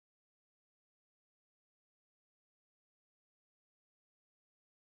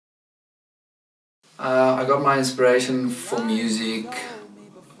I got my inspiration for music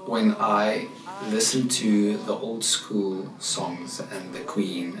when I listened to the old school songs and the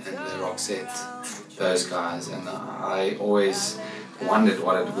Queen and the Roxette, those guys, and I always wondered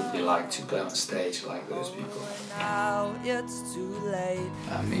what it would be like to play on stage like those people.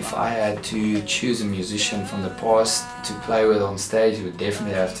 If I had to choose a musician from the past to play with on stage, it would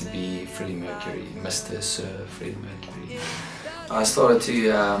definitely have to be Freddie Mercury, Mr. Sir Freddie Mercury. I started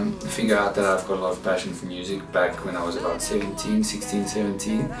to figure out that I've got a lot of passion for music back when I was about 16,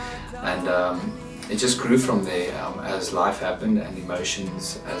 17, and it just grew from there as life happened and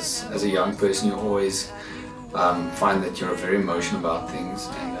emotions. As a young person, you always find that you're very emotional about things,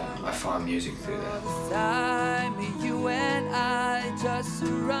 and I found music through that.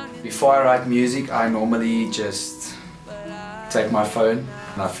 Before I write music, I normally just take my phone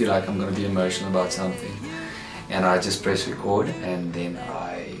and I feel like I'm going to be emotional about something, and I just press record, and then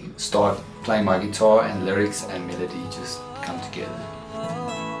I start playing my guitar, and lyrics and melody just come together.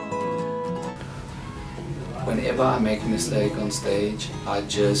 Whenever I make a mistake on stage, I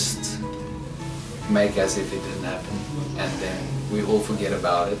just make as if it didn't happen, and then we all forget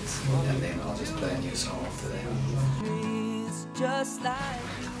about it, and then I'll just play a new song after that.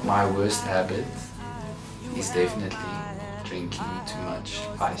 My worst habit is definitely drinking too much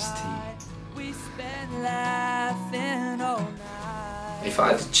iced tea. If I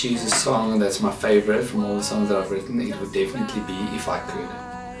had to choose a song that's my favorite from all the songs that I've written, it would definitely be If I Could,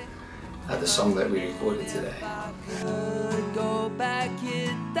 the song that we recorded today.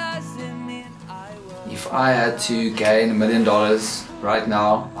 If I had to gain $1 million right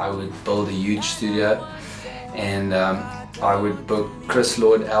now, I would build a huge studio, and I would book Chris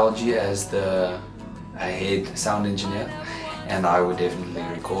Lord Algie as the head sound engineer, and I would definitely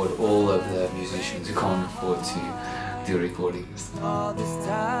record all of the musicians who can't afford to do recordings.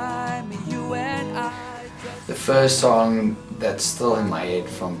 The first song that's still in my head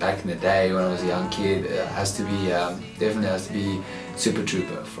from back in the day when I was a young kid has to be, definitely has to be Super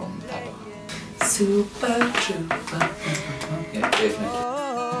Trooper from ABBA. Super Trooper. Yeah, definitely.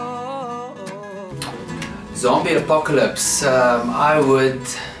 Zombie apocalypse. I would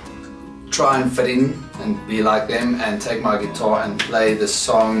try and fit in and be like them and take my guitar and play the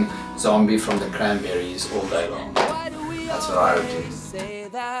song Zombie from the Cranberries all day long. That's what I would do.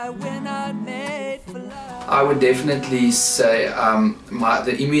 I would definitely say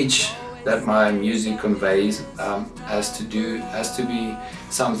the image that my music conveys has to be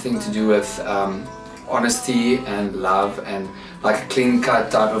something to do with honesty and love, and like a clean-cut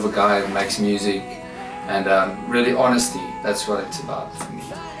type of a guy that makes music, and really honesty. That's what it's about for me.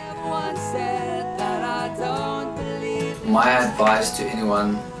 My advice to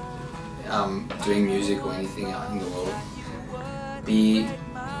anyone doing music or anything out in the world: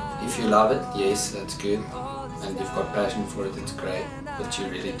 if you love it, yes, that's good, and you've got passion for it, it's great, but you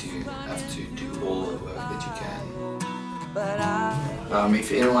really do have to do all the work that you can.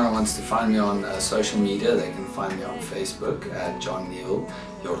 If anyone wants to find me on social media, they can find me on Facebook at John-Niel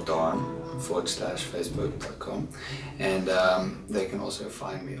Jordaan /Facebook.com, and they can also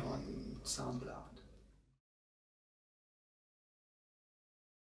find me on SoundCloud.